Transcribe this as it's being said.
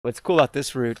What's cool about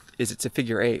this route is it's a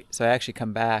figure-8, so I actually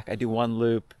come back, I do one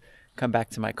loop, come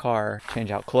back to my car, change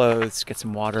out clothes, get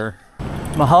some water.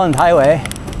 Mulholland Highway.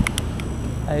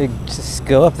 I just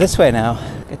go up this way now.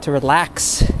 Get to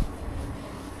relax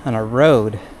on a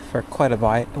road for quite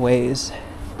a ways.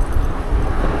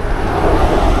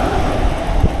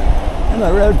 I'm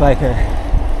a road biker.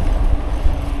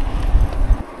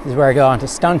 This is where I go onto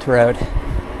Stunt Road.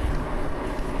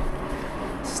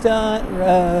 Stunt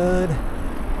Road.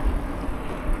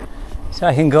 So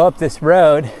I can go up this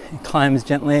road, it climbs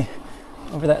gently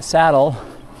over that saddle,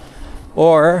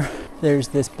 or there's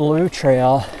this blue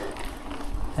trail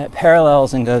that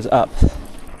parallels and goes up.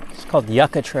 It's called the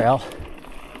Yucca Trail.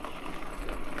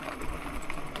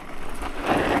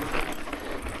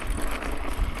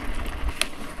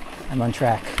 I'm on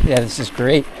track. Yeah, this is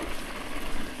great.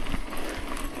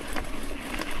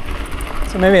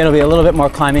 So maybe it'll be a little bit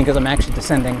more climbing because I'm actually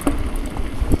descending.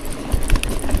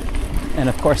 And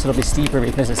of course it'll be steeper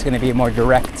because it's going to be more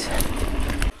direct.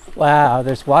 Wow,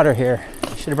 there's water here.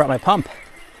 I should have brought my pump.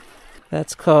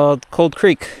 That's called Cold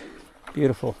Creek.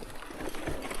 Beautiful.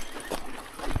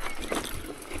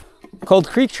 Cold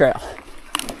Creek Trail.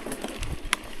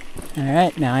 All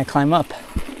right, now I climb up.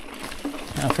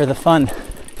 Now for the fun.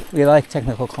 We like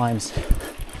technical climbs.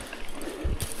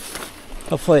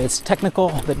 Hopefully it's technical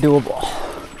but doable.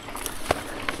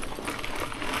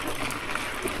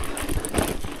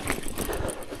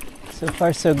 So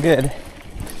far so good.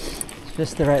 It's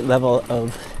just the right level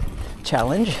of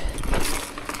challenge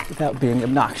without being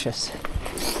obnoxious.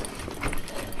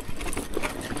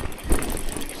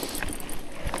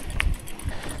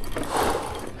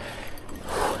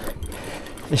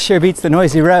 This sure beats the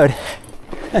noisy road.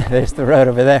 There's the road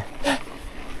over there.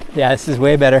 Yeah, this is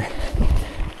way better.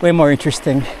 Way more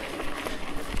interesting.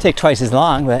 Take twice as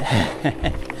long, but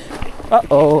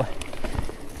uh-oh.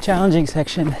 Challenging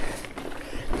section.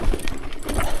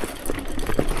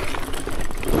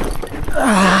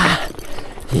 Ah,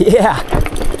 yeah.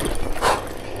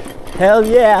 Hell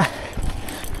yeah.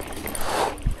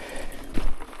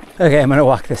 Okay, I'm gonna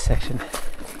walk this section.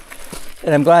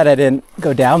 And I'm glad I didn't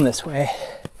go down this way.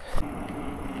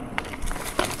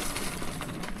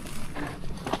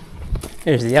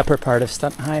 Here's the upper part of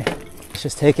Stunt High. Let's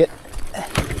just take it.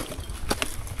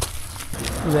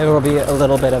 There will be a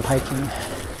little bit of hiking.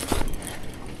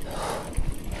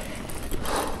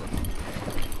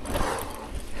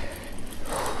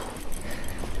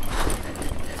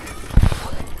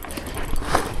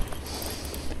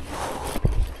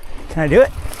 Can I do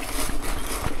it?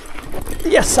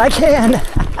 Yes, I can.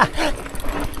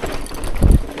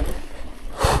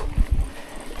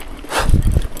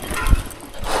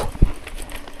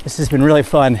 This has been really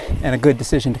fun and a good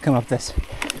decision to come up this.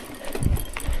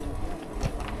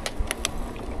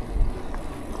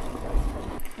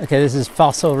 Okay, this is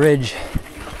Fossil Ridge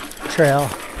Trail,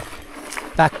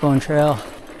 Backbone Trail.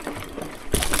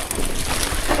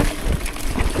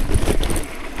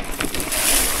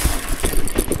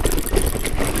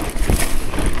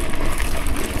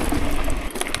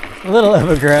 A little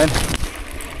overgrown.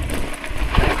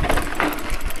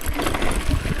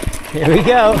 Here we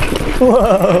go.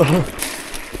 Whoa!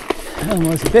 I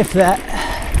almost biffed that.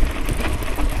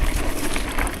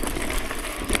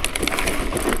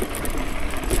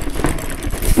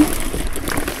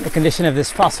 The condition of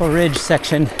this Fossil Ridge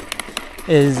section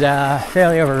is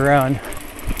fairly overgrown.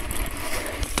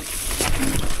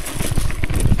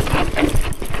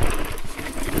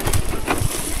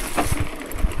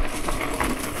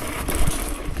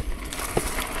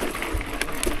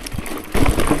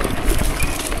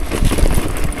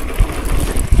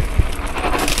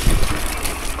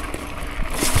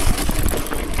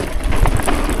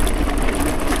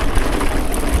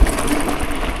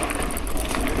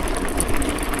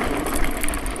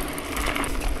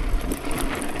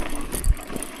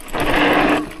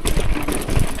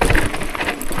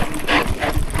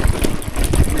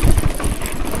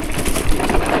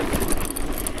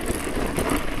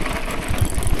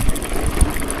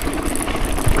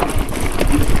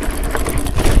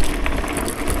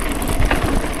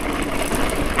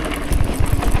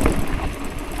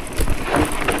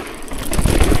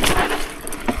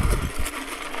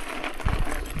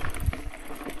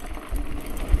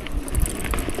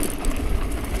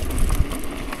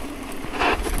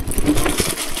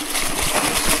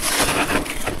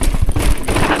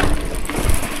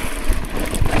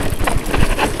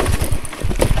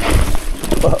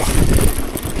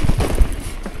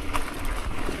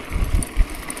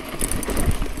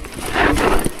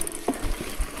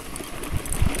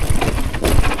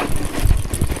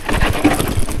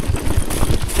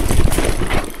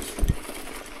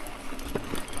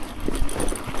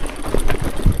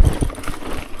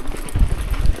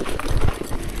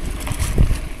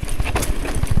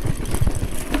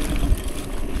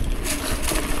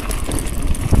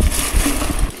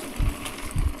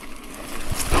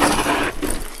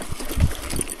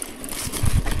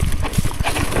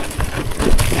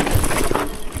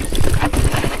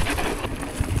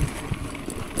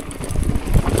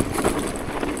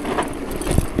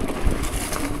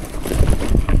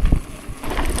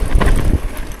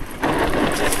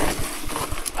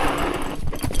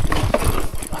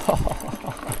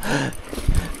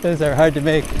 Those are hard to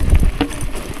make.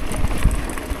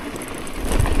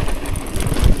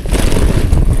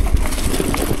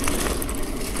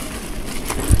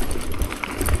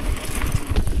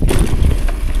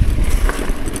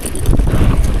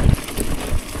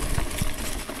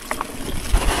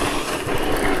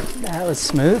 That was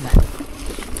smooth.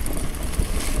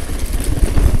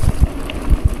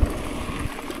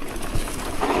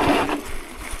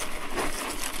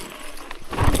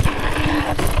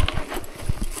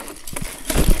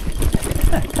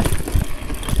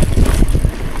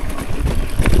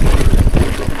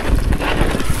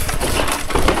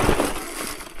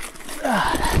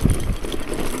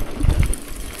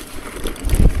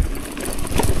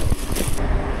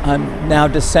 I'm now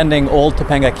descending Old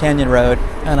Topanga Canyon Road,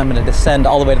 and I'm going to descend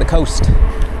all the way to the coast.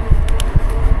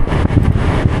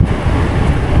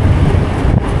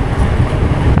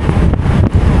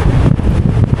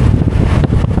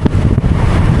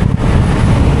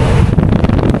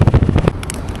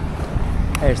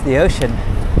 There's the ocean.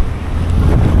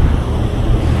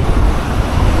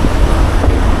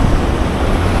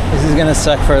 This is going to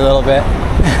suck for a little bit.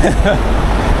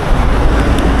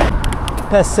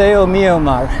 Paseo Mio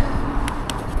Mar.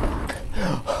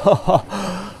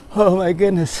 Oh my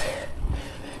goodness.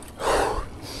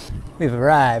 We've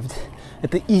arrived at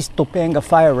the East Topanga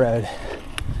Fire Road.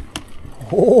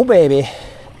 Oh baby.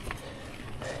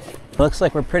 Looks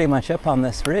like we're pretty much up on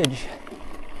this ridge.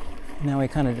 Now we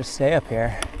kind of just stay up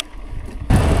here.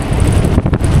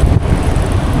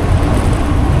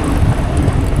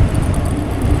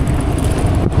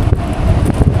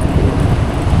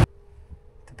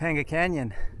 Topanga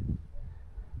Canyon.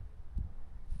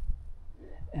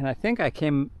 And I think I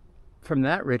came from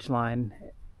that ridge line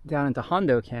down into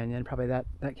Hondo Canyon, probably that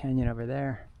canyon over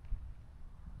there.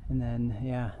 And then,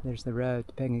 yeah, there's the road,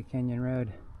 Topanga Canyon Road.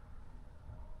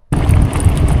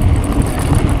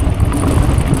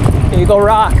 Eagle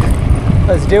Rock,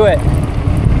 let's do it.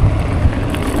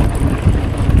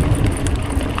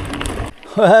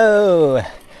 Whoa,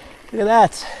 look at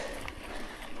that,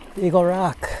 Eagle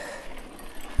Rock.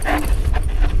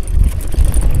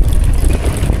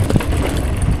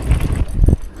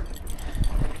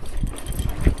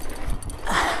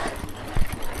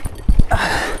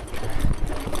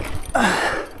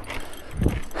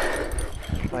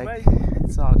 Like,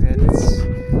 it's all good.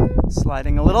 It's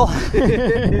sliding a little.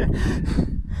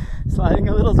 Sliding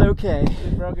a little is okay.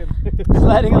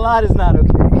 Sliding a lot is not okay.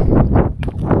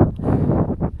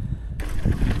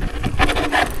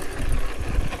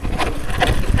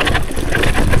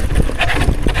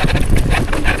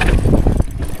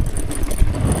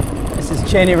 This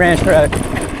is Cheney Ranch Road.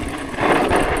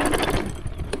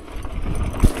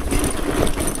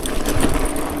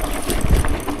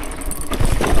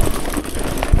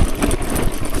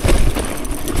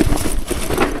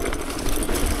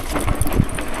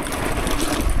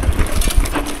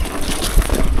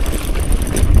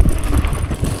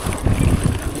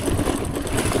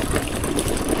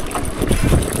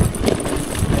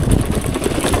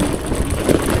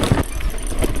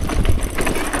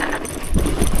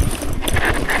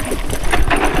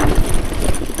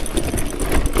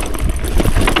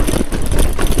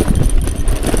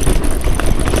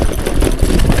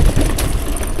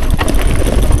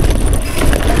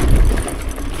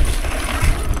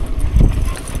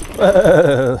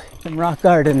 Whoa, some rock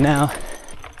garden now.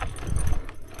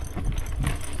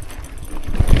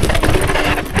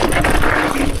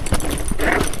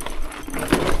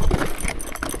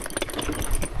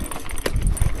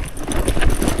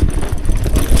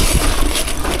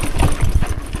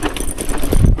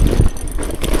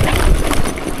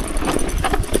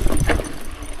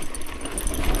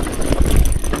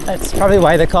 That's probably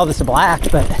why they call this a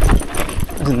black, but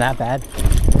it wasn't that bad.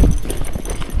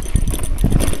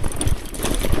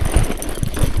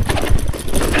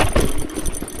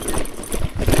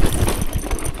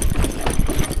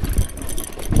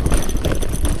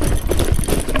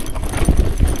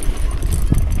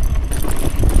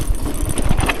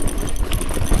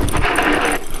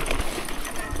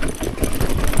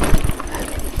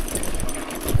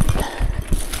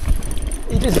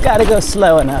 You just gotta go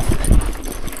slow enough.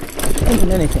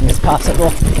 And anything is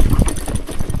possible.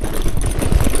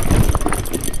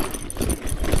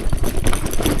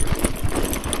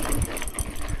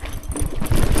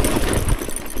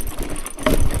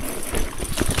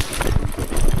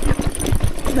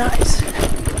 Nice.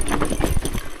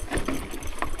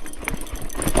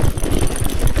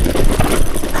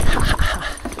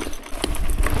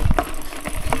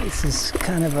 This is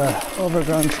kind of a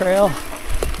overgrown trail.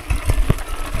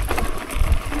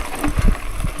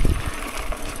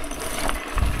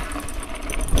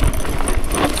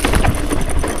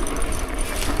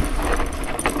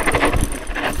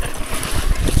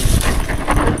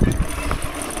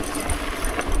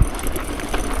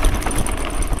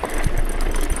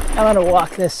 I'm gonna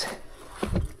walk this.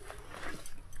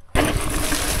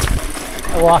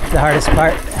 I walked the hardest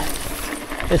part.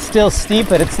 It's still steep,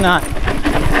 but it's not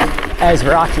as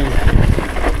rocky.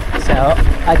 So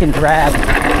I can drag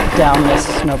down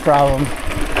this, no problem.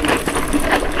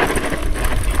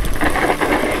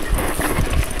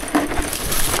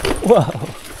 Whoa,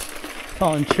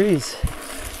 fallen trees.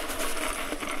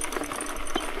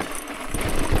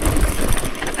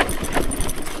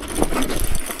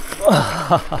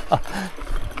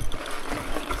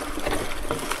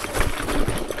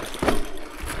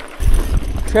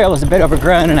 Trail was a bit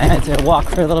overgrown and I had to walk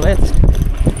for a little bit,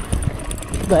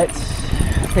 but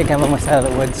I think I'm almost out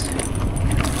of the woods.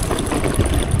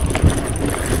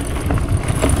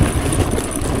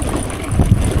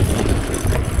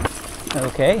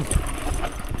 Okay,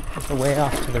 there's a way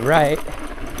off to the right.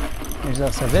 There's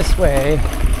also this way.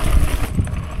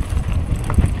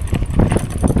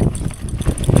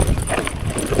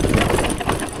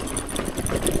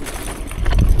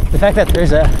 The fact that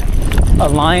there's a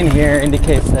line here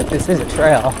indicates that this is a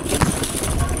trail.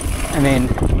 I mean,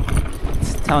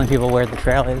 it's telling people where the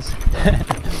trail is.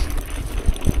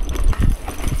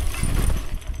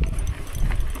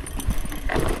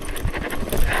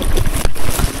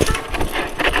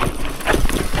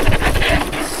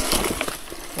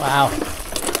 Wow.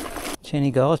 Cheney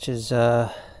Gulch is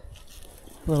a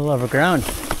little overgrown.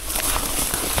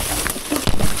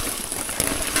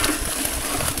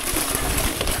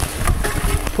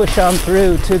 Push on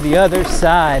through to the other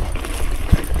side.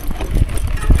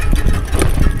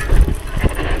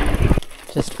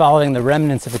 Just following the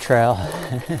remnants of a trail.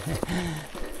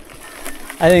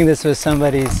 I think this was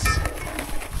somebody's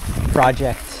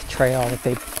project trail that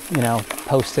they,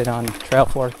 posted on Trail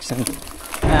Forks and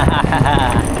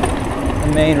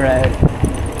the main road.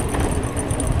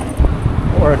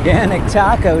 Organic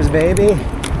tacos, baby.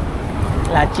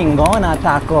 La Chingona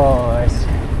tacos.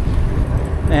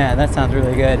 Man, that sounds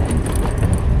really good.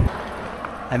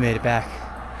 I made it back.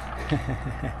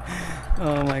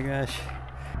 Oh my gosh.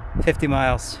 50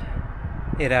 miles,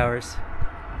 8 hours.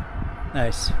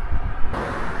 Nice.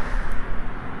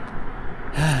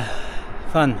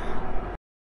 Fun.